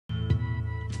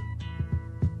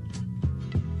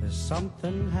There's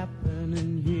something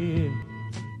happening here,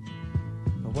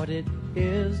 but what it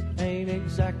is ain't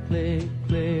exactly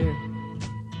clear.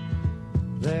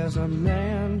 There's a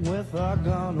man with a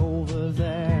gun over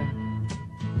there,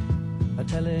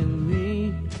 telling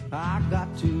me I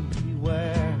got to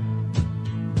beware.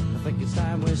 I think it's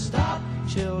time we stop.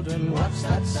 Children, what's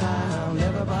that sound?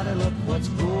 Everybody look what's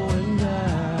going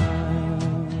down.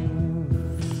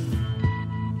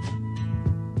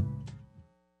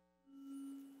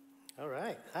 All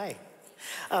right, hi.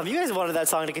 You guys wanted that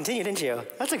song to continue, didn't you?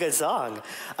 That's a good song.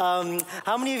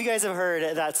 How many of you guys have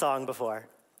heard that song before?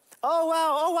 Oh,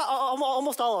 wow,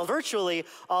 almost all, virtually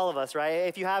all of us, right?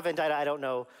 If you haven't, I don't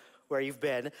know where you've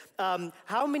been.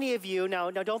 How many of you, now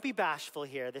don't be bashful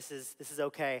here, this is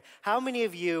okay. How many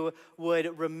of you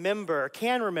can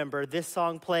remember this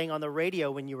song playing on the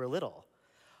radio when you were little?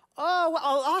 Oh,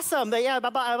 awesome, yeah,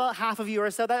 about half of you or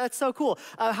so, that's so cool.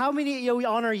 How many, we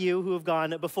honor you who have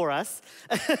gone before us.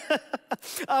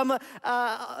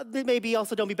 Maybe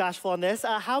also don't be bashful on this.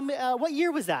 What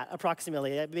year was that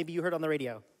approximately? Maybe you heard on the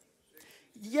radio.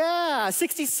 Yeah,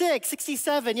 66,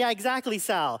 67. Yeah, exactly,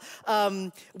 Sal.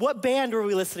 What band were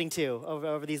we listening to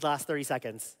over these last 30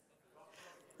 seconds?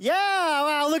 Yeah,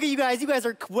 wow, look at you guys. You guys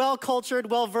are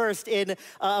well-cultured, well-versed in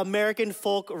American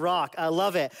folk rock. I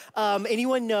love it.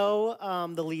 Anyone know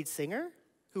the lead singer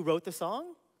who wrote the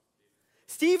song?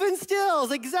 Stephen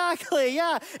Stills, exactly,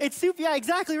 yeah. Yeah,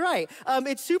 exactly right.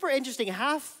 It's super interesting.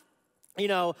 I'd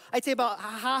say about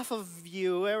half of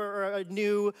you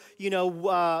knew,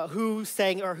 who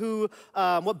sang or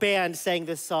what band sang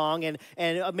this song,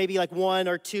 and maybe like one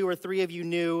or two or three of you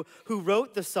knew who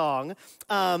wrote the song.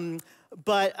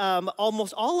 But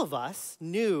almost all of us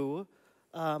knew,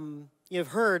 you've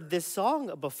heard this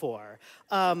song before.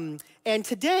 And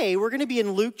today, we're going to be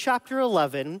in Luke chapter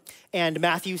 11 and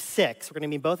Matthew 6. We're going to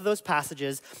be in both of those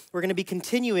passages. We're going to be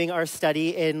continuing our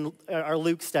study in our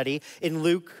Luke study in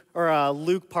Luke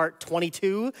part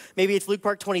 22. Maybe it's Luke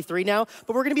part 23 now.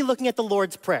 But we're going to be looking at the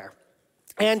Lord's Prayer.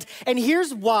 And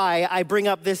here's why I bring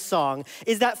up this song,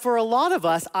 is that for a lot of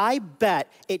us, I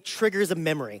bet it triggers a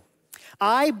memory.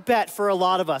 I bet for a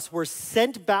lot of us, we're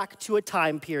sent back to a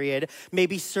time period,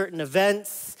 maybe certain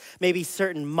events, maybe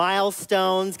certain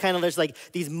milestones, there's like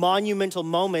these monumental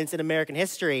moments in American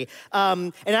history.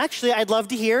 And actually, I'd love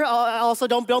to hear, also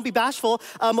don't be bashful,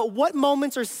 what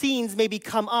moments or scenes maybe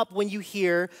come up when you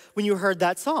heard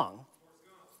that song?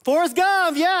 Forrest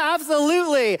Gump, yeah,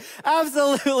 absolutely.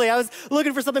 Absolutely. I was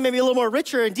looking for something maybe a little more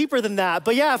richer and deeper than that.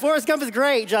 But yeah, Forrest Gump is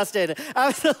great, Justin.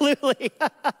 Absolutely.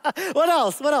 What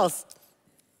else?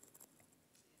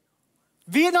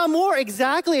 Vietnam War,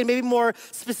 exactly, and maybe more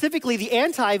specifically, the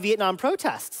anti-Vietnam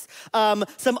protests.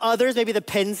 Some others, maybe the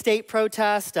Penn State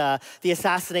protest, the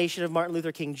assassination of Martin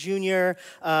Luther King Jr.,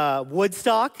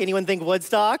 Woodstock. Anyone think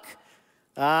Woodstock?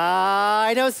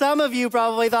 I know some of you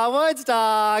probably thought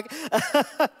Woodstock.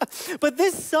 But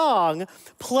this song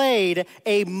played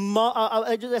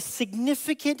a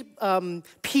significant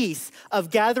piece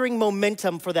of gathering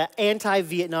momentum for the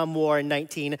anti-Vietnam War in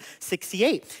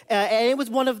 1968. And it was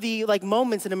one of the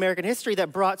moments in American history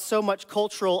that brought so much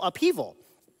cultural upheaval.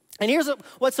 And here's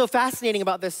what's so fascinating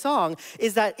about this song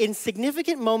is that in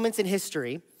significant moments in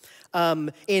history,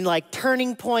 in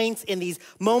turning points, in these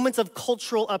moments of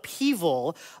cultural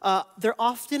upheaval, there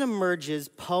often emerges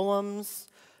poems,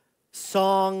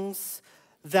 songs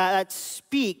that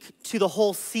speak to the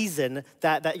whole season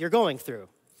that you're going through.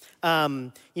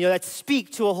 That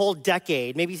speak to a whole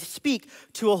decade, maybe speak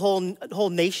to a whole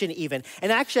nation even.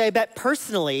 And actually, I bet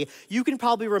personally, you can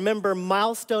probably remember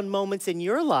milestone moments in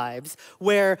your lives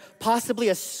where possibly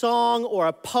a song or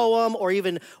a poem or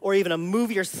even a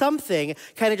movie or something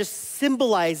kind of just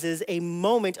symbolizes a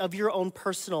moment of your own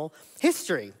personal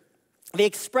history. They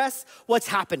express what's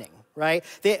happening, right?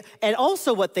 And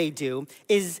also what they do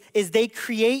is they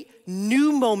create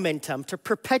new momentum to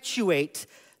perpetuate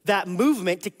that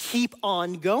movement to keep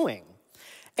on going.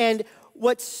 And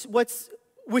which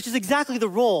is exactly the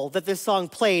role that this song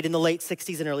played in the late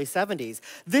 60s and early 70s.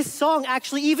 This song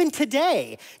actually, even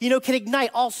today, can ignite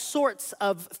all sorts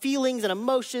of feelings and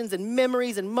emotions and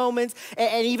memories and moments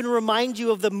and even remind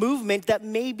you of the movement that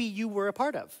maybe you were a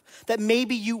part of, that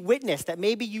maybe you witnessed, that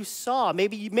maybe you saw,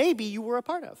 maybe you were a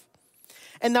part of.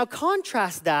 And now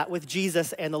contrast that with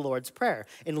Jesus and the Lord's Prayer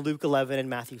in Luke 11 and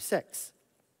Matthew 6.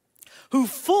 Who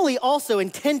fully also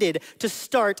intended to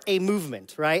start a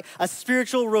movement, right? A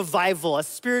spiritual revival, a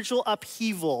spiritual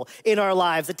upheaval in our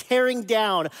lives, a tearing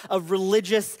down of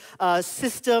religious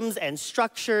systems and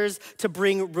structures to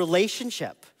bring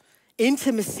relationship,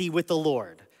 intimacy with the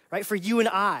Lord, right? For you and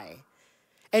I.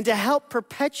 and to help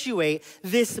perpetuate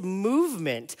this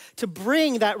movement, to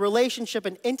bring that relationship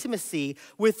and intimacy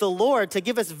with the Lord, to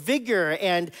give us vigor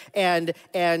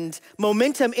and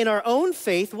momentum in our own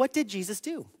faith, what did Jesus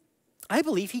do? I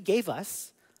believe he gave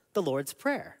us the Lord's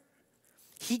Prayer.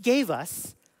 He gave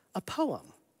us a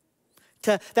poem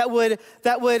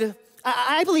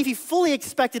I believe he fully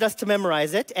expected us to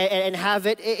memorize it and have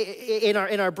it in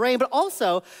our brain, but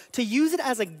also to use it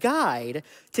as a guide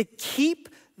to keep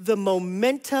the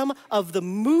momentum of the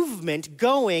movement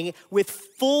going with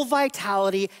full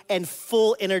vitality and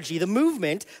full energy, the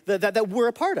movement that we're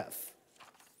a part of.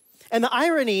 And the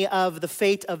irony of the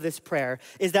fate of this prayer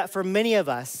is that for many of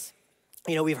us,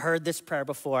 we've heard this prayer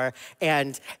before,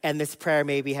 and this prayer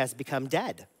maybe has become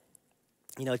dead.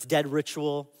 It's dead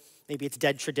ritual, maybe it's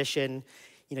dead tradition.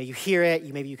 You hear it,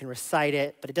 maybe you can recite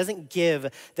it, but it doesn't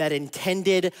give that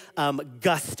intended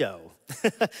gusto,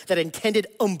 that intended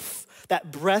oomph,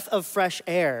 that breath of fresh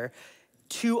air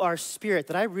to our spirit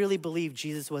that I really believe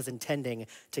Jesus was intending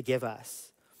to give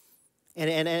us.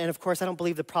 And of course, I don't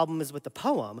believe the problem is with the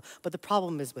poem, but the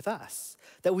problem is with us,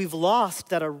 that we've lost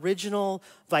that original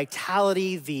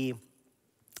vitality, the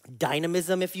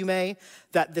dynamism, if you may,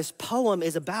 that this poem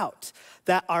is about,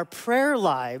 that our prayer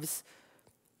lives,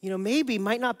 maybe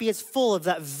might not be as full of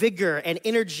that vigor and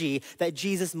energy that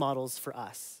Jesus models for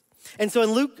us. And so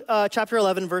in Luke chapter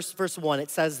 11, verse 1, it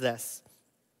says this: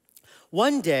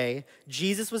 one day,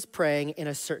 Jesus was praying in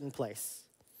a certain place.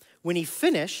 When he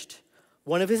finished,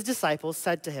 one of his disciples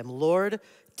said to him, "Lord,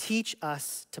 teach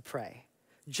us to pray,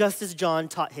 just as John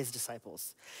taught his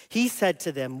disciples." He said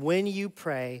to them, "When you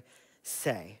pray,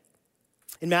 say."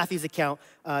 In Matthew's account,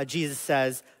 Jesus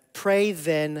says, "Pray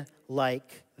then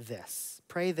like this."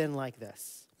 Pray then like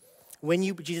this.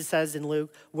 Jesus says in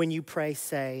Luke, "When you pray,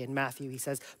 say." In Matthew, he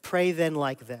says, "Pray then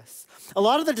like this." A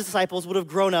lot of the disciples would have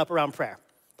grown up around prayer.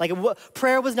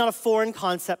 Prayer was not a foreign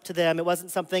concept to them. It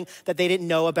wasn't something that they didn't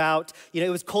know about. It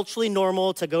was culturally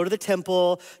normal to go to the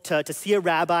temple, to see a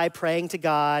rabbi praying to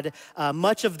God.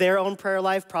 Much of their own prayer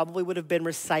life probably would have been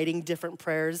reciting different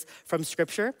prayers from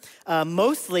Scripture,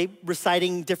 mostly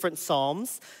reciting different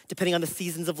psalms, depending on the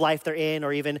seasons of life they're in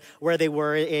or even where they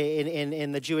were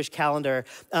in the Jewish calendar.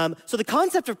 So the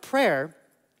concept of prayer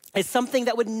is something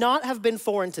that would not have been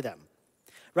foreign to them.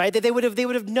 Right? They would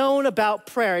have known about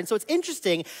prayer. And so it's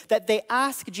interesting that they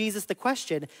ask Jesus the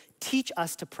question, "Teach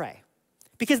us to pray."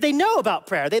 Because they know about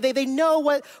prayer. They know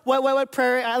what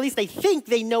prayer, at least they think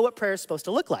they know what prayer is supposed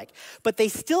to look like. But they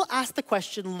still ask the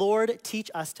question, "Lord,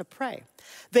 teach us to pray."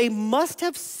 They must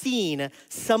have seen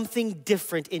something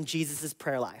different in Jesus'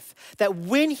 prayer life. That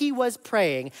when he was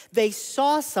praying, they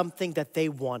saw something that they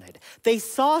wanted. They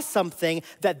saw something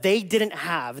that they didn't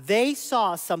have. They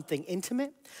saw something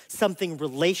intimate, something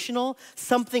relational,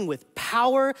 something with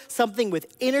power, something with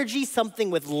energy, something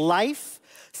with life,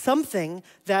 something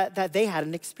that they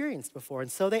hadn't experienced before.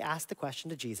 And so they asked the question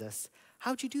to Jesus,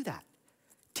 "How'd you do that?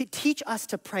 To teach us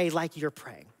to pray like you're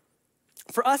praying."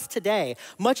 For us today,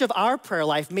 much of our prayer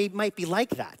life might be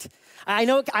like that. I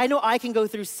know I can go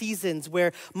through seasons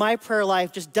where my prayer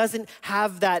life just doesn't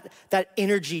have that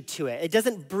energy to it. It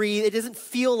doesn't breathe. It doesn't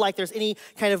feel like there's any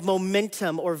kind of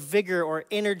momentum or vigor or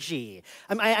energy.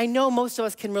 I know most of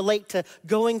us can relate to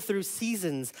going through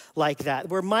seasons like that,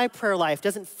 where my prayer life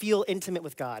doesn't feel intimate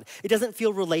with God. It doesn't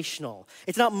feel relational.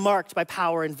 It's not marked by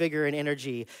power and vigor and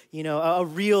energy, a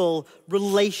real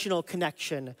relational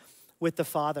connection with the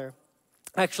Father.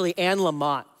 Actually, Anne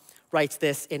Lamott writes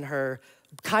this in her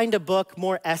kind of book,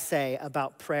 more essay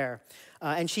about prayer.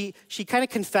 And she kind of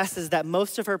confesses that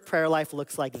most of her prayer life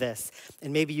looks like this,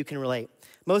 and maybe you can relate.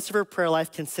 Most of her prayer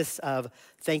life consists of,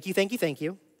 "Thank you, thank you, thank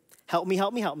you. Help me,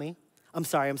 help me, help me. I'm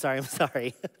sorry, I'm sorry, I'm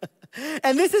sorry."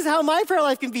 And this is how my prayer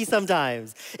life can be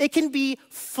sometimes. It can be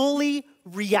fully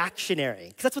reactionary,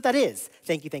 because that's what that is.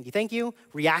 Thank you, thank you, thank you.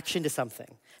 Reaction to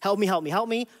something. Help me, help me, help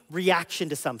me. Reaction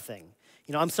to something.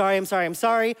 I'm sorry, I'm sorry, I'm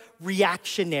sorry,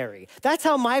 reactionary. That's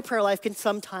how my prayer life can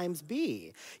sometimes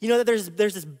be. That there's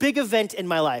this big event in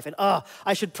my life, and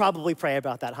I should probably pray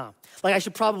about that, huh? Like I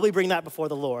should probably bring that before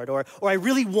the Lord, or I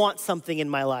really want something in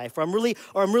my life, or I'm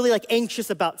really like anxious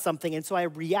about something, and so I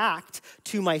react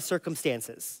to my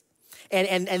circumstances.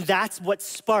 And that's what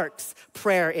sparks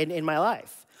prayer in my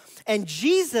life. And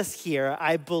Jesus here,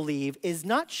 I believe, is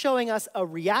not showing us a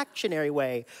reactionary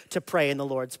way to pray in the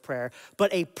Lord's Prayer,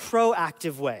 but a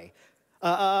proactive way.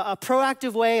 A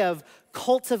proactive way of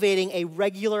cultivating a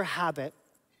regular habit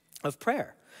of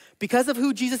prayer. Because of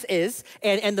who Jesus is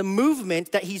and the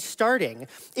movement that he's starting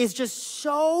is just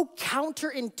so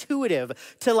counterintuitive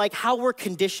to like how we're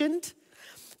conditioned,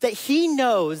 that he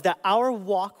knows that our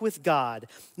walk with God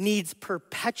needs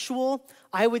perpetual,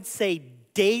 I would say,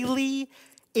 daily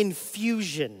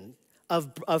infusion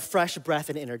of fresh breath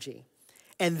and energy.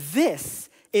 And this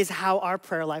is how our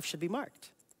prayer life should be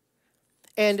marked.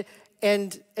 And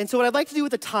so what I'd like to do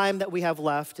with the time that we have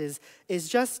left is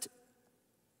just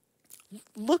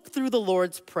look through the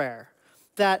Lord's Prayer.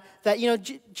 That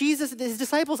Jesus, his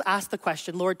disciples asked the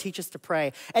question, Lord, teach us to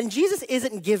pray. And Jesus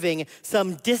isn't giving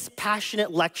some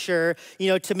dispassionate lecture,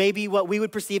 to maybe what we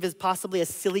would perceive as possibly a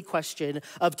silly question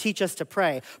of teach us to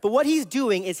pray. But what he's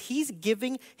doing is he's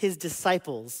giving his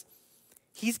disciples,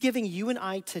 he's giving you and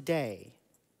I today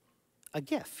a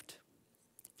gift.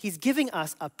 He's giving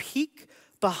us a peek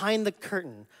behind the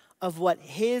curtain of what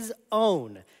his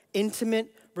own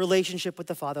intimate relationship with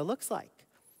the Father looks like.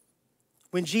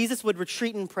 When Jesus would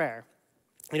retreat in prayer,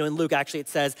 in Luke actually it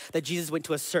says that Jesus went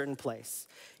to a certain place.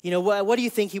 What do you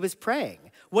think he was praying?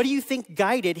 What do you think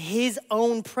guided his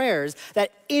own prayers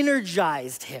that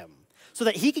energized him so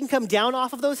that he can come down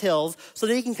off of those hills, so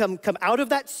that he can come out of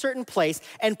that certain place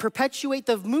and perpetuate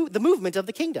the movement of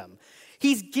the kingdom?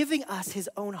 He's giving us his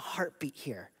own heartbeat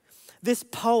here. This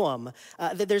poem,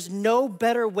 that there's no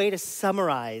better way to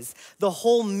summarize the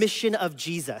whole mission of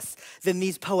Jesus than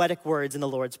these poetic words in the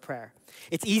Lord's Prayer.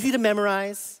 It's easy to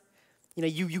memorize.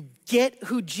 You get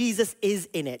who Jesus is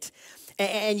in it.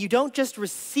 And you don't just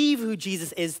receive who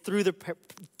Jesus is through the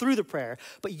prayer,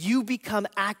 but you become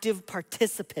active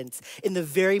participants in the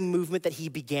very movement that he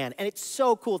began. And it's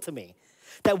so cool to me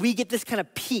that we get this kind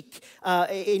of peek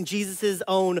in Jesus'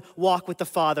 own walk with the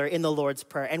Father in the Lord's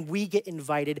Prayer, and we get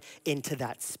invited into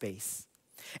that space.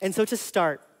 And so to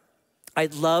start,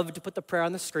 I'd love to put the prayer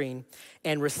on the screen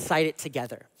and recite it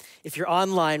together. If you're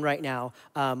online right now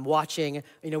watching,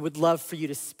 we'd love for you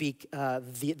to speak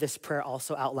this prayer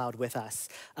also out loud with us.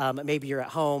 Maybe you're at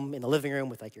home in the living room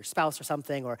with like your spouse or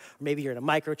something, or maybe you're in a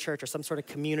micro church or some sort of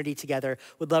community together.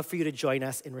 We'd love for you to join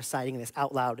us in reciting this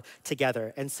out loud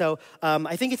together. And so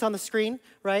I think it's on the screen,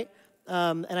 right?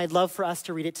 And I'd love for us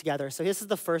to read it together. So this is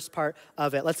the first part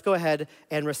of it. Let's go ahead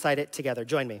and recite it together.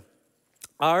 Join me.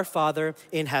 Our Father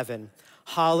in heaven,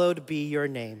 hallowed be your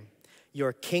name.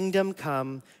 Your kingdom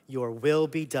come, your will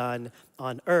be done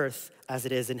on earth as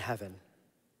it is in heaven.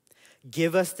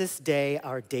 Give us this day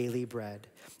our daily bread,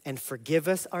 and forgive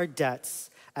us our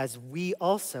debts as we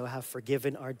also have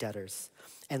forgiven our debtors.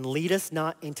 And lead us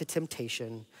not into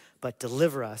temptation, but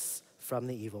deliver us from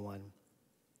the evil one.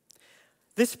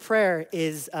 This prayer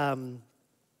is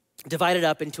divided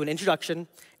up into an introduction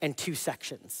and two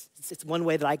sections. It's one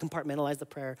way that I compartmentalize the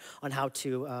prayer on how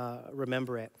to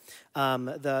remember it.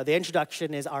 The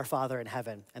introduction is Our Father in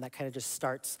Heaven, and that kind of just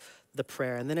starts the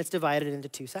prayer, and then it's divided into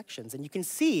two sections. And you can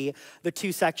see the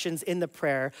two sections in the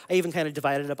prayer. I even kind of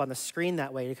divided it up on the screen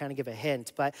that way to kind of give a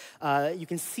hint, but you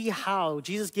can see how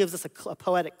Jesus gives us a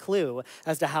poetic clue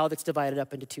as to how that's divided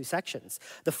up into two sections.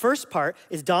 The first part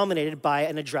is dominated by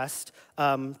an address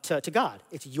to God.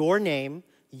 It's your name,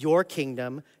 your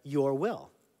kingdom, your will.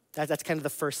 That's kind of the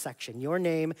first section. Your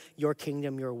name, your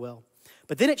kingdom, your will.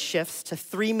 But then it shifts to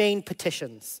three main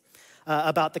petitions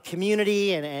about the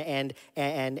community and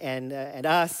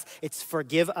us. It's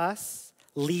forgive us,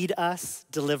 lead us,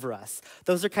 deliver us.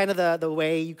 Those are kind of the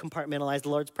way you compartmentalize the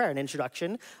Lord's Prayer. An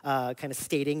introduction, kind of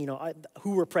stating,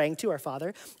 who we're praying to, our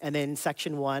Father. And then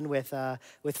section one with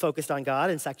focused on God,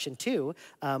 and section two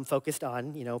focused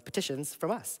on, petitions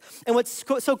from us. And what's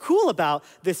so cool about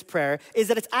this prayer is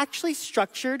that it's actually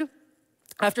structured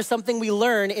after something we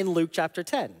learn in Luke chapter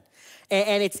 10.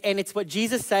 And it's what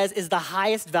Jesus says is the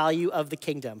highest value of the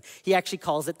kingdom. He actually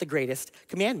calls it the greatest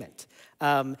commandment.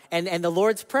 And the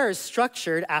Lord's Prayer is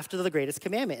structured after the greatest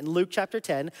commandment. In Luke chapter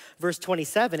 10, verse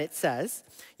 27, it says,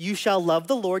 you shall love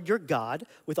the Lord your God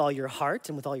with all your heart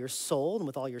and with all your soul and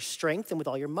with all your strength and with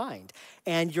all your mind,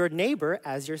 and your neighbor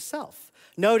as yourself.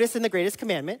 Notice in the greatest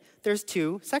commandment, there's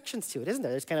two sections to it, isn't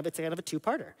there? It's kind of a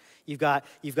two-parter. You've got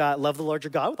love the Lord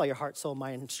your God with all your heart, soul,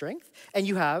 mind, and strength, and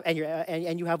you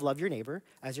have love your neighbor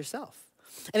as yourself.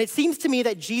 And it seems to me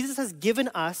that Jesus has given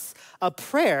us a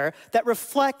prayer that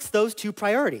reflects those two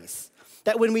priorities.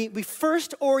 That when we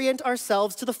first orient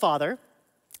ourselves to the Father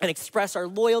and express our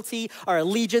loyalty, our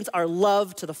allegiance, our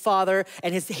love to the Father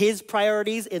and his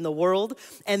priorities in the world,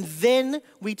 and then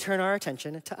we turn our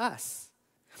attention to us.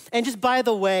 And just by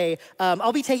the way,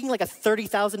 I'll be taking like a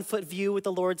 30,000-foot view with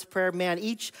the Lord's Prayer. Man,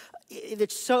 each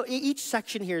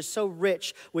section here is so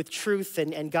rich with truth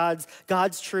and God's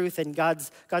truth and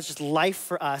God's just life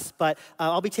for us. But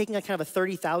I'll be taking a kind of a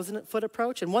 30,000-foot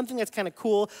approach. And one thing that's kind of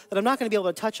cool that I'm not going to be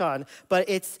able to touch on, but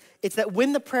it's that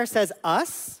when the prayer says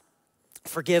us,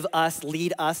 forgive us,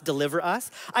 lead us, deliver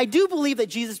us, I do believe that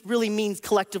Jesus really means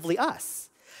collectively us.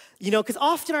 Because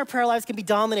often our prayer lives can be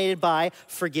dominated by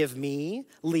forgive me,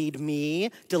 lead me,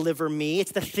 deliver me.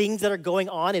 It's the things that are going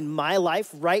on in my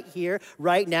life right here,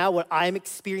 right now, what I'm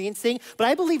experiencing. But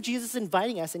I believe Jesus is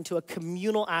inviting us into a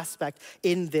communal aspect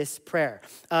in this prayer,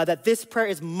 that this prayer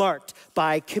is marked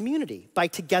by community, by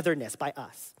togetherness, by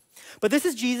us. But this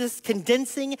is Jesus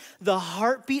condensing the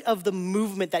heartbeat of the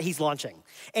movement that he's launching.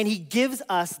 And he gives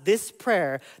us this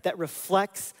prayer that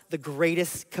reflects the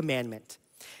greatest commandment.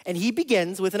 And he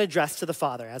begins with an address to the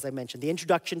Father, as I mentioned, the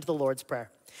introduction to the Lord's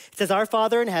Prayer. It says, our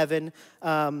Father in heaven,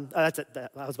 I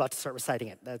was about to start reciting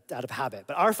it out of habit,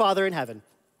 but our Father in heaven.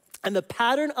 And the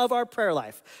pattern of our prayer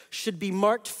life should be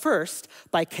marked first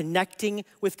by connecting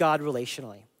with God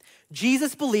relationally.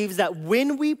 Jesus believes that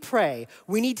when we pray,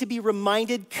 we need to be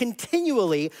reminded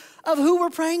continually of who we're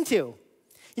praying to.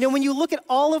 When you look at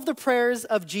all of the prayers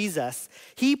of Jesus,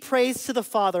 he prays to the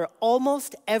Father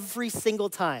almost every single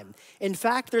time. In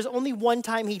fact, there's only one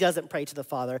time he doesn't pray to the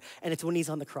Father, and it's when he's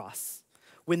on the cross,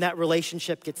 when that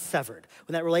relationship gets severed,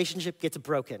 when that relationship gets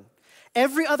broken.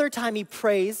 Every other time he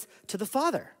prays to the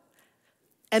Father.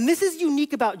 And this is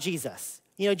unique about Jesus.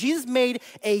 Jesus made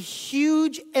a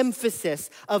huge emphasis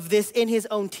of this in his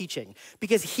own teaching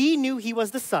because he knew he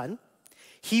was the Son.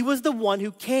 He was the one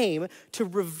who came to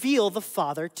reveal the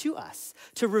Father to us,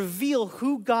 to reveal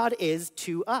who God is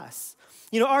to us.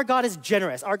 Our God is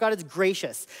generous. Our God is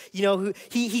gracious.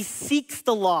 He seeks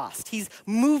the lost. He's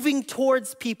moving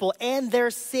towards people and their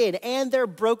sin and their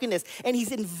brokenness, and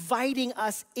he's inviting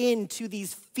us into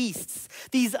these feasts,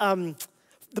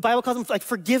 the Bible calls them like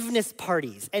forgiveness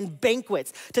parties and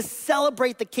banquets to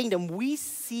celebrate the kingdom. We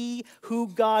see who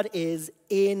God is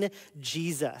in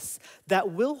Jesus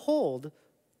that will hold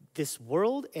this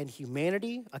world and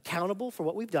humanity accountable for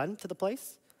what we've done to the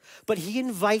place. But he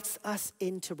invites us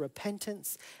into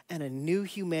repentance and a new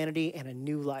humanity and a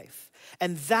new life.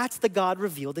 And that's the God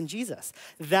revealed in Jesus.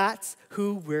 That's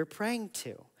who we're praying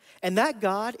to. And that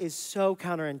God is so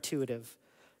counterintuitive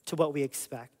to what we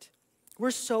expect.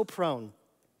 We're so prone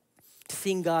to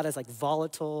seeing God as like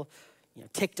volatile,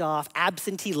 ticked off,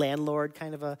 absentee landlord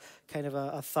kind of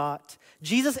a thought.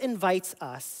 Jesus invites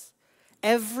us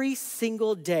every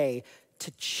single day to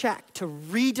check, to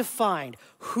redefine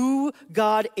who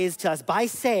God is to us by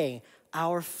saying,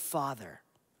 our Father,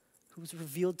 who's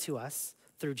revealed to us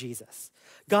through Jesus.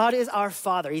 God is our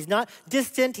Father. He's not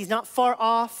distant. He's not far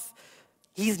off.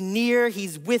 He's near.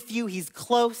 He's with you. He's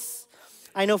close.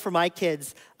 I know for my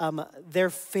kids, their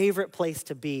favorite place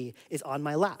to be is on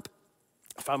my lap.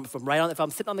 If I'm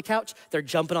sitting on the couch, they're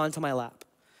jumping onto my lap.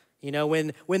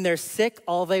 When they're sick,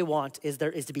 all they want is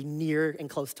to be near and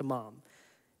close to mom.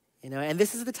 And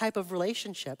this is the type of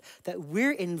relationship that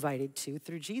we're invited to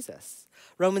through Jesus.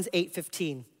 Romans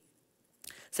 8:15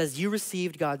 says, you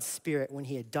received God's Spirit when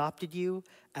he adopted you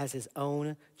as his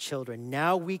own children.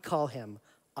 Now we call him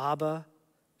Abba,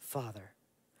 Father.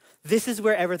 This is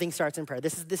where everything starts in prayer.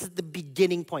 This is the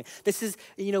beginning point. This is,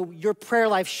 your prayer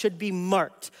life should be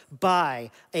marked by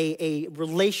a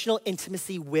relational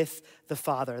intimacy with the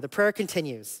Father. The prayer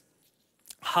continues,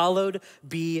 hallowed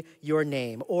be your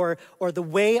name. Or the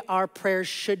way our prayers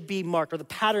should be marked, or the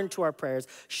pattern to our prayers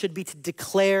should be to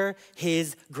declare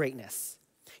his greatness.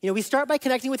 We start by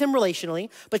connecting with him relationally,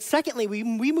 but secondly, we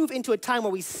move into a time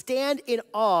where we stand in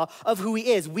awe of who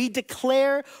he is. We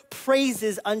declare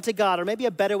praises unto God, or maybe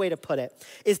a better way to put it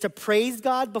is to praise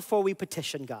God before we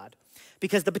petition God.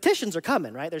 Because the petitions are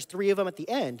coming, right? There's 3 of them at the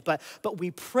end, but we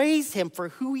praise him for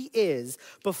who he is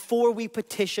before we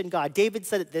petition God. David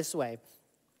said it this way,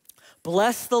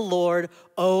 bless the Lord,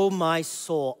 O my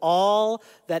soul. All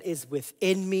that is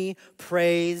within me,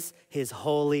 praise his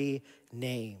holy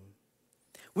name.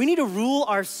 We need to rule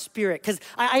our spirit, because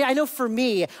I know for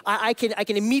me, I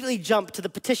can immediately jump to the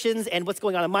petitions and what's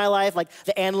going on in my life, like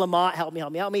the Anne Lamott, help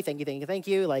me, thank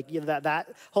you, like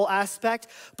that whole aspect.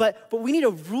 But we need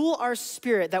to rule our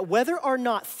spirit that whether or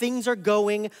not things are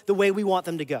going the way we want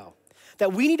them to go,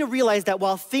 that we need to realize that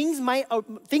while things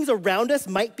around us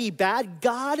might be bad,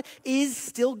 God is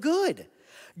still good.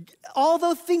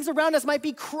 Although things around us might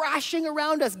be crashing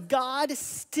around us, God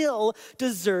still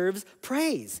deserves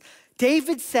praise.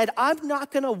 David said, I'm not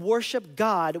gonna worship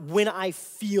God when I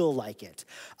feel like it.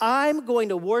 I'm going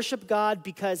to worship God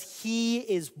because he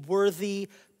is worthy,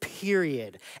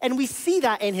 period. And we see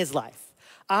that in his life.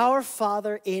 Our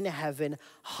Father in heaven,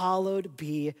 hallowed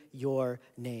be your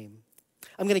name.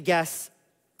 I'm gonna guess,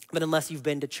 but unless you've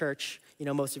been to church,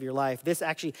 most of your life, this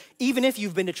actually, even if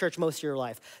you've been to church most of your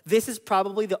life, this is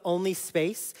probably the only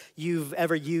space you've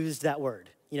ever used that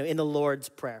word, in the Lord's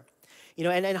Prayer.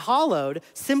 And hallowed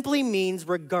simply means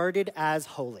regarded as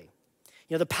holy.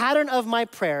 You know, the pattern of my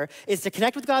prayer is to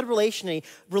connect with God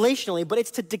relationally, but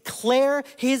it's to declare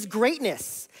his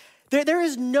greatness. There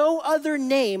is no other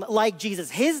name like Jesus.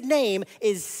 His name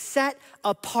is set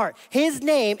apart. His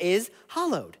name is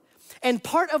hallowed. And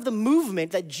part of the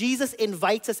movement that Jesus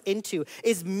invites us into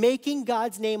is making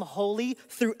God's name holy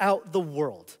throughout the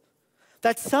world.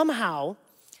 That somehow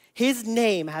his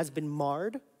name has been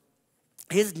marred.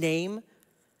 His name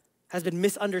has been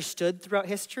misunderstood throughout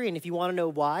history. And if you want to know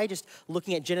why, just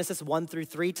looking at Genesis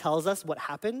 1-3 tells us what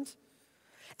happened.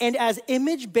 And as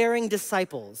image-bearing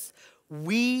disciples,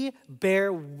 we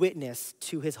bear witness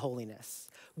to his holiness.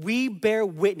 We bear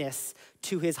witness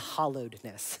to his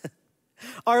hallowedness.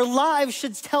 Our lives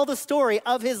should tell the story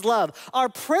of his love. Our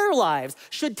prayer lives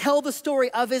should tell the story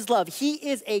of his love. He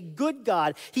is a good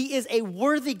God. He is a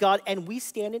worthy God, and we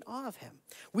stand in awe of him.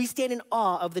 We stand in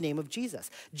awe of the name of Jesus.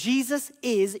 Jesus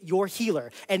is your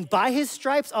healer, and by his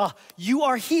stripes, you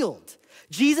are healed.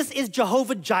 Jesus is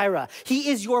Jehovah Jireh. He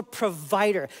is your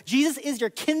provider. Jesus is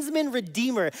your kinsman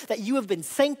redeemer, that you have been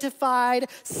sanctified,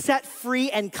 set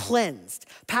free, and cleansed,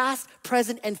 past,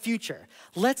 present, and future.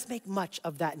 Let's make much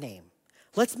of that name.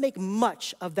 Let's make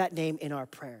much of that name in our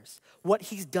prayers, what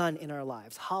he's done in our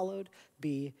lives. Hallowed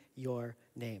be your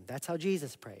name. That's how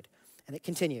Jesus prayed. And it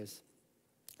continues.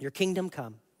 Your kingdom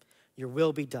come, your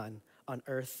will be done on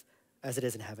earth as it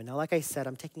is in heaven. Now, like I said,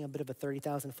 I'm taking a bit of a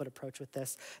 30,000-foot approach with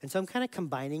this. And so I'm kind of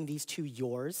combining these two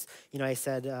yours. You know, I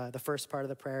said the first part of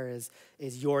the prayer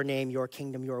is your name, your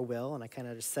kingdom, your will. And I kind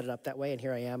of just set it up that way. And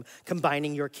here I am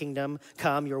combining your kingdom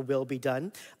come, your will be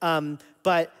done.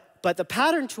 But the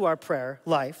pattern to our prayer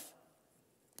life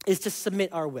is to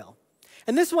submit our will.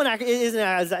 And this one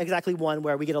isn't exactly one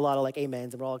where we get a lot of like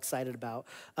amens and we're all excited about,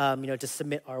 to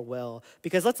submit our will.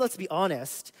 Because let's be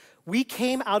honest, we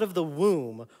came out of the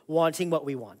womb wanting what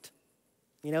we want.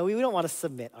 You know, we don't want to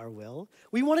submit our will.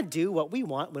 We want to do what we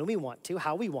want, when we want to,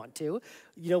 how we want to,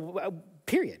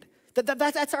 period.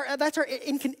 That's our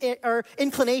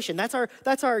inclination. That's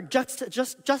our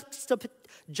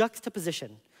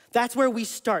juxtaposition. That's where we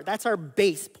start. That's our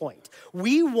base point.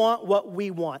 We want what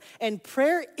we want. And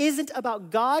prayer isn't about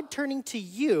God turning to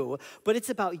you, but it's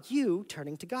about you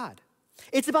turning to God.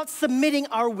 It's about submitting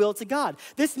our will to God.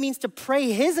 This means to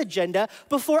pray his agenda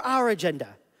before our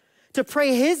agenda, to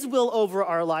pray his will over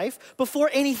our life before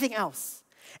anything else.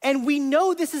 And we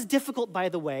know this is difficult, by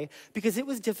the way, because it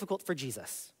was difficult for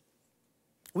Jesus.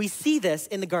 We see this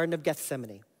in the Garden of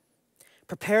Gethsemane,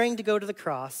 preparing to go to the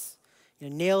cross,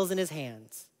 nails in his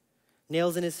hands,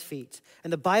 nails in his feet.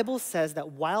 And the Bible says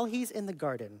that while he's in the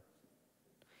garden,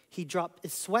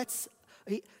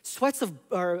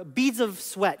 beads of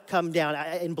sweat come down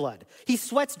in blood. He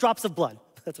sweats drops of blood.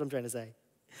 That's what I'm trying to say.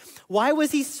 Why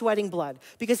was he sweating blood?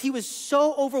 Because he was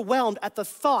so overwhelmed at the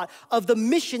thought of the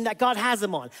mission that God has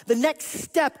him on, the next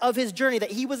step of his journey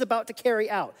that he was about to carry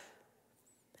out.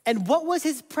 And what was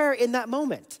his prayer in that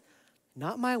moment?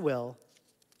 Not my will,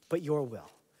 but your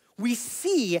will. We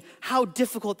see how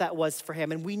difficult that was for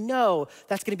him, and we know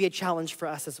that's going to be a challenge for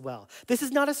us as well. This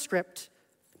is not a script,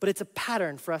 but it's a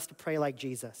pattern for us to pray like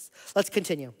Jesus. Let's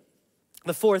continue.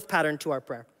 The fourth pattern to our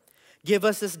prayer. Give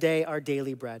us this day our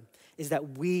daily bread, is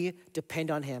that we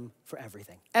depend on him for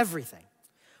everything. Everything.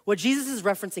 What Jesus is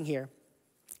referencing here,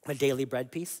 the daily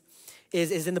bread piece,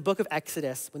 is in the book of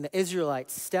Exodus when the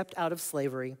Israelites stepped out of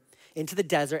slavery into the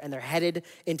desert and they're headed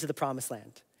into the promised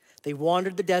land. They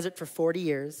wandered the desert for 40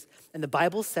 years, and the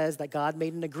Bible says that God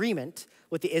made an agreement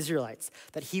with the Israelites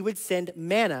that he would send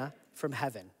manna from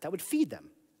heaven that would feed them.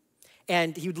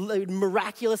 And he would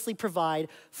miraculously provide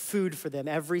food for them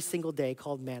every single day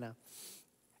called manna.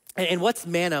 And what's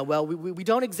manna? Well, we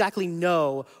don't exactly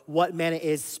know what manna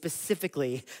is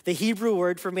specifically. The Hebrew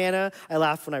word for manna, I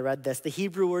laughed when I read this. The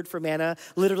Hebrew word for manna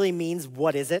literally means,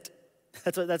 what is it?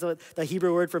 That's what the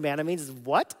Hebrew word for manna means, is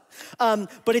what?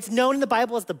 But it's known in the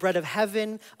Bible as the bread of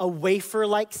heaven, a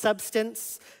wafer-like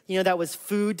substance, that was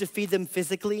food to feed them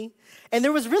physically. And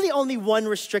there was really only one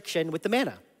restriction with the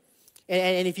manna.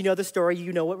 And if you know the story,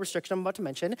 you know what restriction I'm about to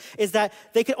mention, is that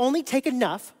they could only take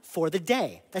enough for the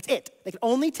day. That's it. They could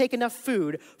only take enough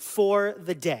food for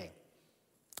the day.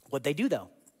 What'd they do, though?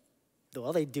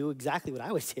 Well, they do exactly what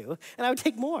I would do, and I would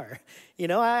take more.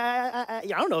 I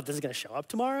don't know if this is going to show up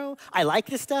tomorrow. I like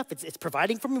this stuff. It's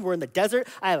providing for me. We're in the desert.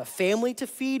 I have a family to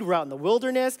feed. We're out in the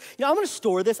wilderness. I'm going to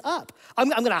store this up. I'm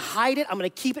going to hide it. I'm going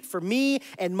to keep it for me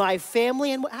and my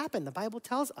family. And what happened? The Bible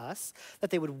tells us that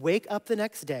they would wake up the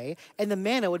next day, and the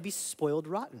manna would be spoiled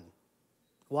rotten.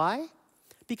 Why?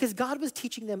 Because God was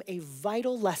teaching them a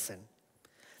vital lesson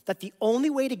that the only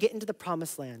way to get into the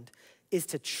promised land is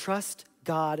to trust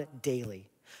God daily.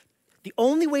 The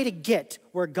only way to get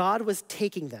where God was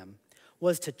taking them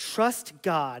was to trust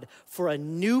God for a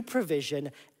new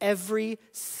provision every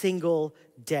single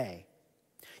day.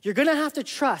 You're gonna have to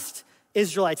trust,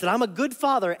 Israelites, that I'm a good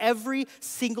father every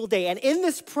single day. And in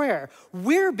this prayer,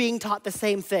 we're being taught the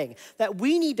same thing, that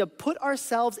we need to put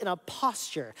ourselves in a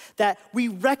posture that we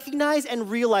recognize and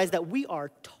realize that we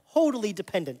are totally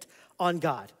dependent on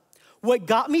God. What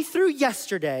got me through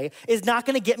yesterday is not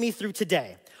gonna get me through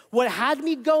today. What had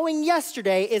me going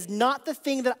yesterday is not the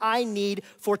thing that I need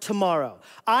for tomorrow.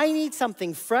 I need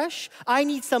something fresh. I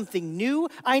need something new.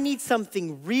 I need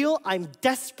something real. I'm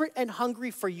desperate and hungry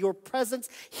for your presence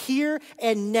here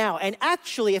and now. And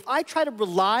actually, if I try to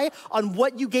rely on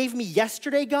what you gave me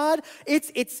yesterday, God,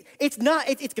 it's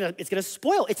gonna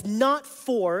spoil. It's not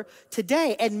for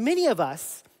today. And many of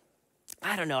us,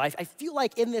 I don't know, I feel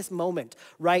like in this moment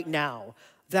right now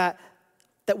that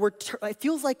it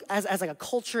feels like as like a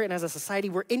culture and as a society,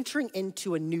 we're entering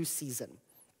into a new season.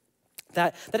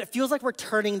 That it feels like we're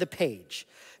turning the page.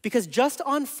 Because just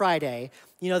on Friday,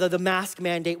 the mask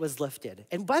mandate was lifted.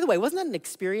 And by the way, wasn't that an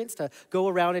experience to go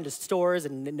around into stores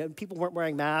and people weren't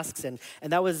wearing masks? And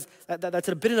that's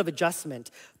a bit of an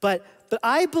adjustment. But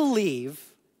I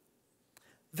believe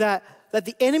that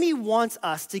the enemy wants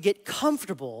us to get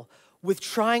comfortable with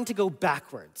trying to go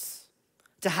backwards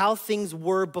to how things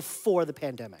were before the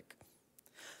pandemic.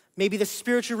 Maybe the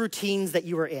spiritual routines that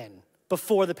you were in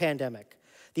before the pandemic.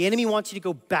 The enemy wants you to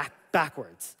go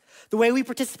backwards. The way we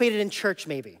participated in church,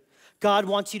 maybe. The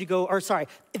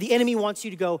enemy wants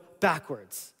you to go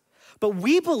backwards. But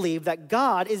we believe that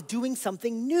God is doing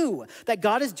something new, that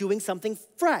God is doing something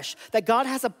fresh, that God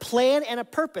has a plan and a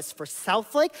purpose for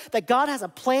Southlake, that God has a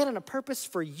plan and a purpose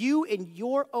for you in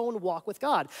your own walk with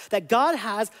God, that God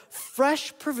has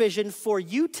fresh provision for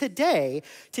you today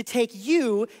to take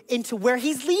you into where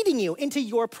he's leading you, into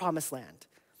your promised land.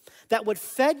 That what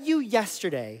fed you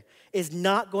yesterday is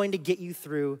not going to get you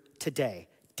through today.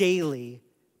 Daily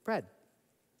bread.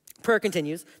 Prayer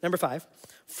continues, number 5,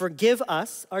 forgive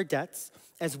us our debts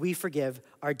as we forgive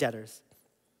our debtors.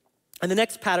 And the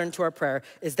next pattern to our prayer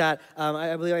is that,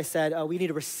 I believe I said, we need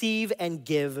to receive and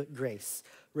give grace.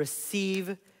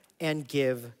 Receive and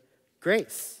give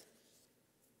grace.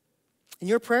 In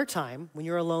your prayer time, when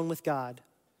you're alone with God,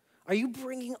 are you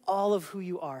bringing all of who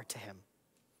you are to him?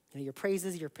 Your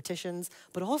praises, your petitions,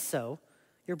 but also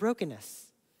your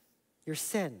brokenness, your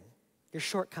sin, your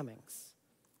shortcomings.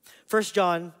 1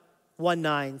 John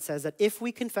 1:9 says that if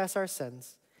we confess our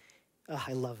sins,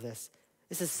 I love this.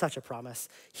 This is such a promise.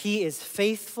 He is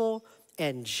faithful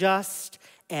and just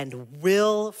and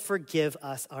will forgive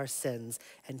us our sins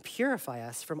and purify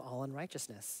us from all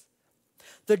unrighteousness.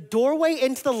 The doorway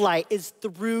into the light is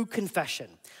through confession.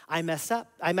 I messed up,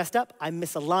 I'm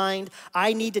misaligned.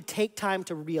 I need to take time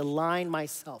to realign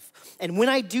myself. And when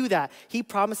I do that, he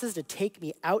promises to take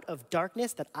me out of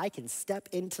darkness that I can step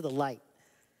into the light.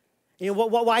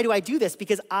 Why do I do this?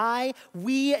 Because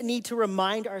we need to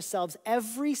remind ourselves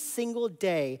every single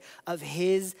day of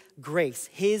his grace,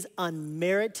 his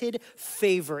unmerited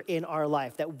favor in our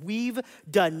life, that we've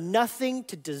done nothing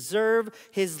to deserve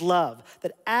his love,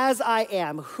 that as I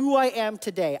am, who I am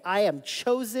today, I am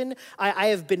chosen, I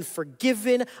have been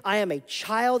forgiven, I am a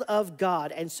child of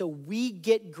God, and so we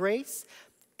get grace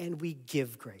and we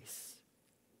give grace.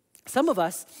 Some of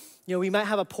us, we might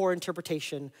have a poor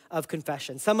interpretation of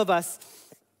confession. Some of us,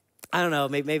 I don't know,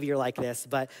 maybe you're like this,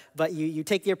 but you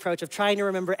take the approach of trying to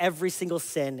remember every single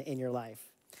sin in your life.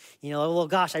 Well,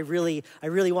 gosh, I really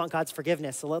want God's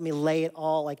forgiveness, so let me lay it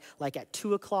all like at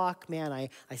 2 o'clock, man, I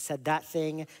said that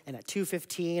thing, and at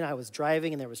 2:15, I was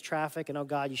driving and there was traffic, and oh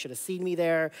God, you should have seen me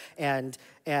there, and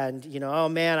oh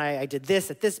man, I did this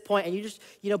at this point, and you just,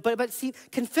 but see,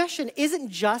 confession isn't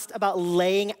just about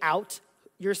laying out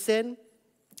your sin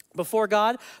before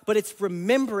God, but it's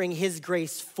remembering his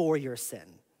grace for your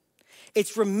sin.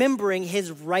 It's remembering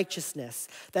his righteousness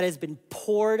that has been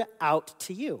poured out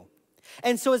to you.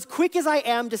 And so as quick as I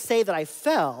am to say that I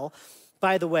fell,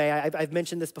 by the way, I've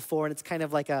mentioned this before, and it's kind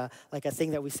of like a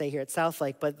thing that we say here at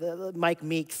Southlake, but Mike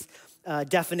Meek's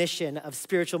definition of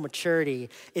spiritual maturity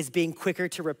is being quicker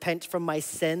to repent from my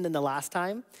sin than the last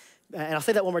time. And I'll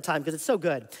say that one more time because it's so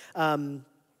good.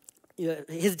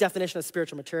 His definition of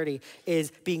spiritual maturity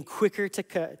is being quicker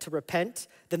to repent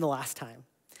than the last time.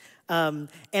 And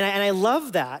I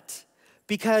love that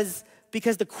because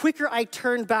the quicker I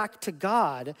turn back to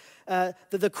God,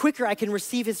 the quicker I can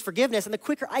receive his forgiveness and the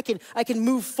quicker I can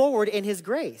move forward in his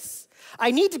grace. I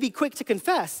need to be quick to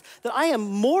confess that I am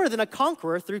more than a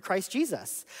conqueror through Christ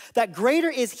Jesus, that greater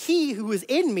is he who is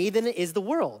in me than it is the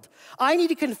world. I need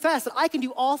to confess that I can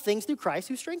do all things through Christ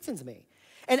who strengthens me.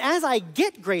 And as I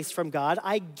get grace from God,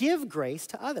 I give grace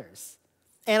to others.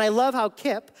 And I love how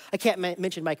Kip, I can't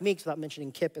mention Mike Meeks without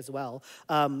mentioning Kip as well,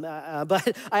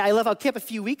 but I love how Kip a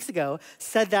few weeks ago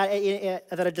said that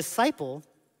a disciple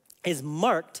is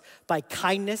marked by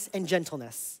kindness and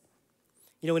gentleness.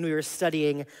 You know, when we were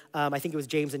studying, I think it was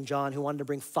James and John who wanted to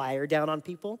bring fire down on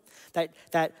people,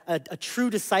 that a true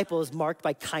disciple is marked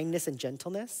by kindness and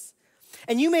gentleness.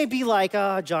 And you may be like,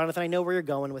 oh, Jonathan, I know where you're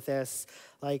going with this.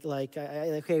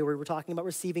 Okay, we're talking about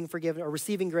receiving forgiveness or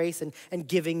receiving grace and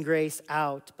giving grace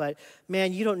out. But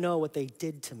man, you don't know what they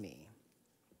did to me.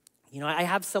 You know, I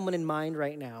have someone in mind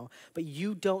right now, but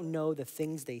you don't know the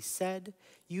things they said.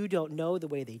 You don't know the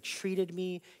way they treated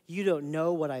me. You don't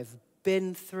know what I've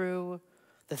been through,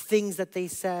 the things that they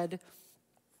said.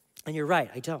 And you're right,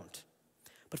 I don't.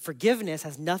 But forgiveness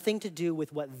has nothing to do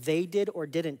with what they did or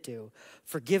didn't do.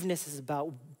 Forgiveness is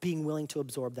about being willing to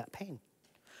absorb that pain.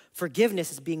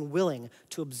 Forgiveness is being willing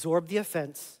to absorb the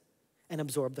offense and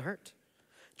absorb the hurt.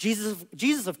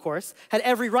 Jesus, of course, had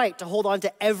every right to hold on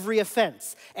to every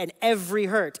offense and every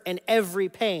hurt and every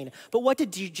pain. But what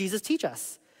did Jesus teach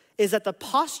us? Is that the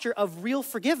posture of real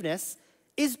forgiveness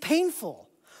is painful,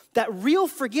 that real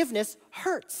forgiveness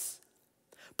hurts.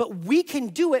 But we can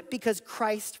do it because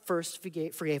Christ first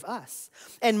forgave us.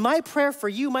 And my prayer for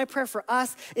you, my prayer for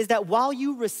us is that while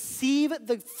you receive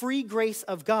the free grace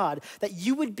of God, that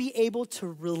you would be able to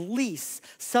release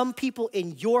some people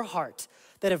in your heart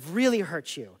that have really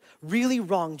hurt you, really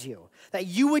wronged you. That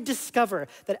you would discover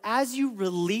that as you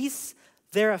release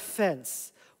their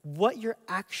offense,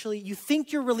 you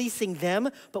think you're releasing them,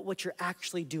 but what you're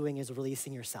actually doing is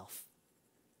releasing yourself.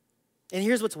 And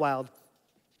here's what's wild.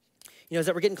 You know, is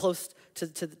that we're getting close to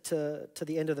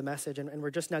the end of the message, and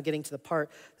we're just now getting to the part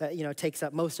that, you know, takes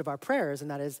up most of our prayers, and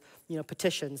that is, you know,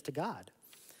 petitions to God.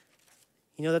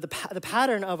 You know, that the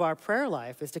pattern of our prayer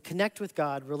life is to connect with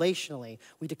God relationally.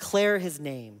 We declare his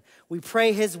name. We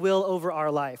pray his will over our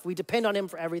life. We depend on him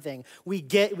for everything. We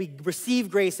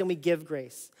receive grace and we give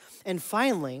grace. And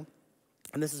finally,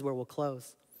 and this is where we'll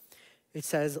close, it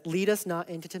says, lead us not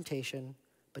into temptation,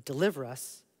 but deliver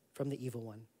us from the evil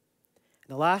one.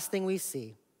 And the last thing we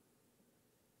see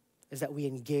is that we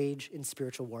engage in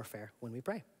spiritual warfare when we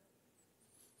pray.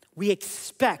 We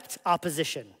expect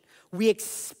opposition. We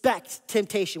expect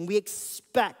temptation. We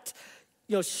expect,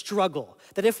 you know, struggle.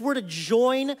 That if we're to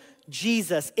join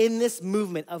Jesus in this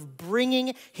movement of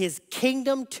bringing his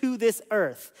kingdom to this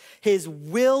earth, his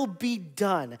will be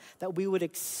done, that we would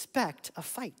expect a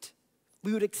fight.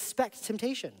 We would expect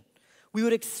temptation. We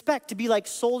would expect to be like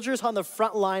soldiers on the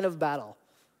front line of battle.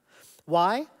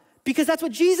 Why? Because that's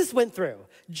what Jesus went through.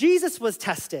 Jesus was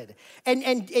tested. And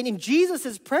in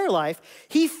Jesus' prayer life,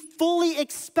 he fully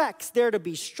expects there to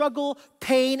be struggle,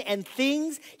 pain, and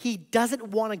things he doesn't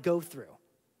want to go through.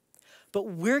 But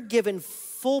we're given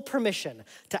full permission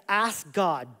to ask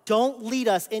God, don't lead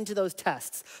us into those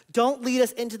tests. Don't lead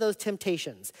us into those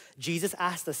temptations. Jesus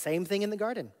asked the same thing in the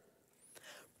garden.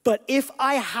 But if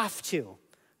I have to,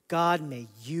 God, may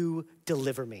you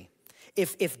deliver me.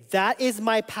 If that is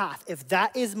my path, if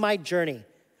that is my journey,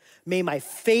 may my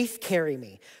faith carry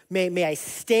me. May I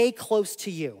stay close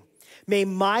to you. May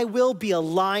my will be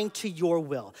aligned to your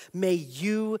will. May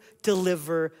you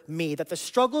deliver me. That the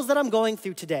struggles that I'm going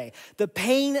through today, the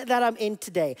pain that I'm in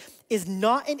today, is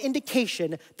not an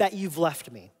indication that you've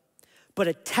left me, but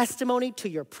a testimony to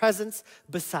your presence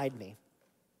beside me.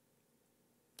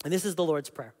 And this is the Lord's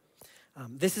Prayer.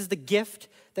 This is the gift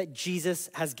that Jesus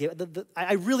has given.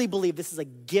 I really believe this is a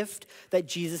gift that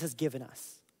Jesus has given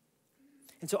us.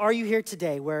 And so are you here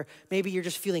today where maybe you're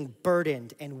just feeling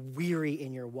burdened and weary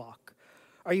in your walk?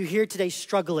 Are you here today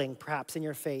struggling perhaps in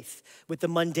your faith with the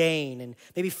mundane and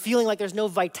maybe feeling like there's no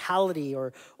vitality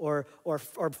or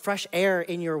fresh air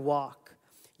in your walk?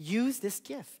 Use this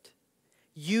gift.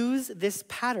 Use this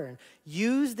pattern.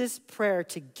 Use this prayer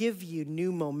to give you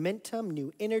new momentum,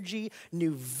 new energy,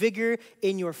 new vigor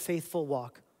in your faithful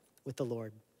walk with the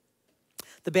Lord.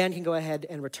 The band can go ahead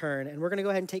and return, and we're going to go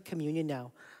ahead and take communion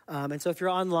now. And so if you're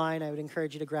online, I would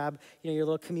encourage you to grab, your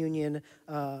little communion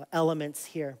elements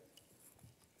here.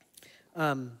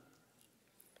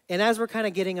 And as we're kind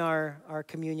of getting our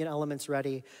communion elements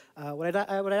ready, what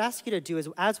I'd ask you to do is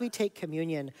as we take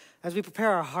communion, as we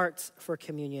prepare our hearts for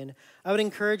communion, I would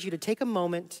encourage you to take a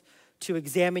moment to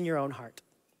examine your own heart,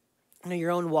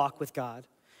 your own walk with God.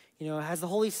 Has the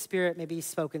Holy Spirit maybe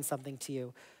spoken something to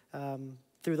you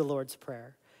through the Lord's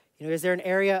Prayer? Is there an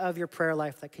area of your prayer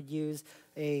life that could use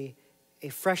a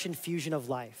fresh infusion of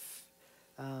life,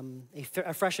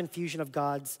 a fresh infusion of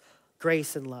God's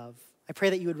grace and love? I pray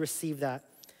that you would receive that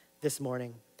this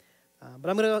morning. But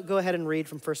I'm going to go ahead and read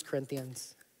from 1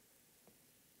 Corinthians.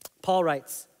 Paul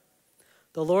writes,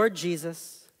 "The Lord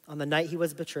Jesus, on the night he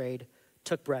was betrayed,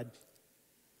 took bread.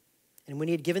 And when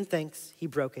he had given thanks, he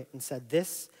broke it and said,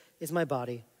 "This is my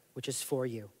body, which is for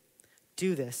you.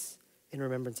 Do this in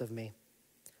remembrance of me."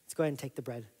 Let's go ahead and take the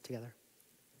bread together.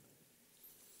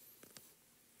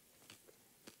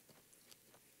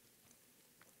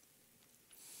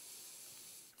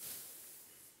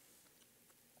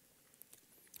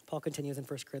 Paul continues in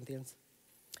 1 Corinthians.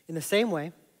 In the same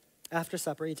way, after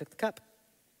supper, he took the cup,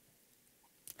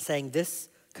 saying, "This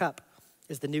cup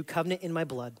is the new covenant in my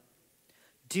blood.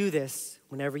 Do this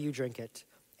whenever you drink it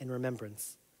in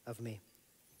remembrance of me."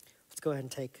 Let's go ahead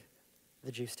and take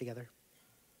the juice together.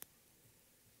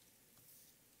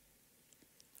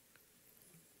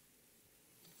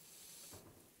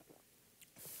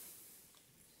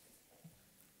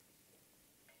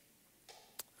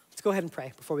 Let's go ahead and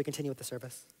pray before we continue with the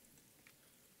service.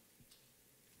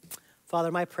 Father,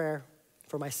 my prayer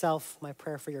for myself, my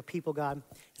prayer for your people, God,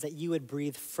 is that you would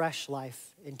breathe fresh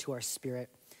life into our spirit.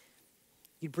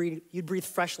 You'd breathe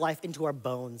fresh life into our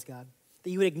bones, God. That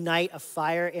you would ignite a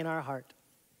fire in our heart.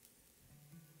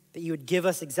 That you would give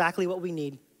us exactly what we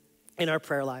need in our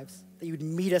prayer lives. That you would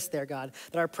meet us there, God.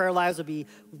 That our prayer lives would be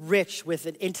rich with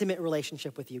an intimate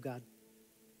relationship with you, God.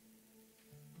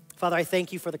 Father, I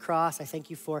thank you for the cross. I thank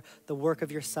you for the work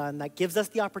of your Son that gives us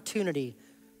the opportunity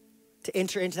to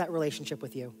enter into that relationship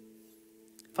with you.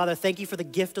 Father, thank you for the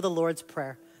gift of the Lord's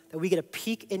Prayer, that we get a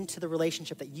peek into the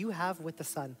relationship that you have with the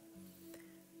Son.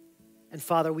 And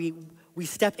Father, we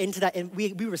step into that and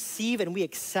we receive and we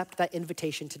accept that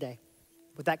invitation today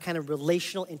with that kind of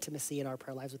relational intimacy in our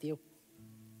prayer lives with you.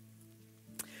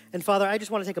 And Father, I just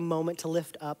want to take a moment to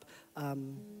lift up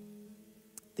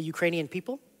the Ukrainian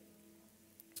people.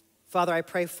 Father, I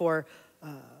pray for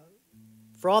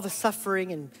all the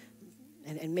suffering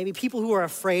and maybe people who are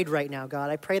afraid right now, God.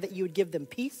 I pray that you would give them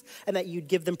peace and that you'd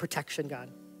give them protection,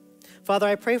 God. Father,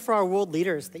 I pray for our world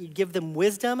leaders, that you'd give them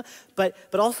wisdom, but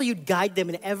also you'd guide them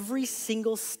in every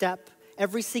single step,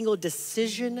 every single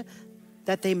decision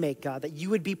that they make, God, that you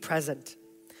would be present.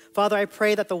 Father, I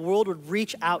pray that the world would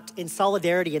reach out in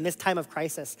solidarity in this time of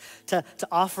crisis to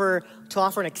offer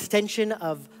an extension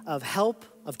of help,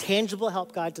 of tangible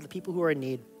help, God, to the people who are in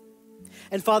need.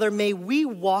 And Father, may we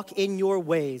walk in your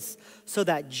ways so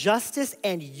that justice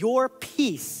and your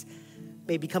peace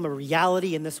may become a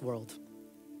reality in this world.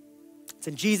 It's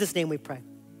in Jesus' name we pray.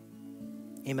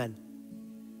 Amen.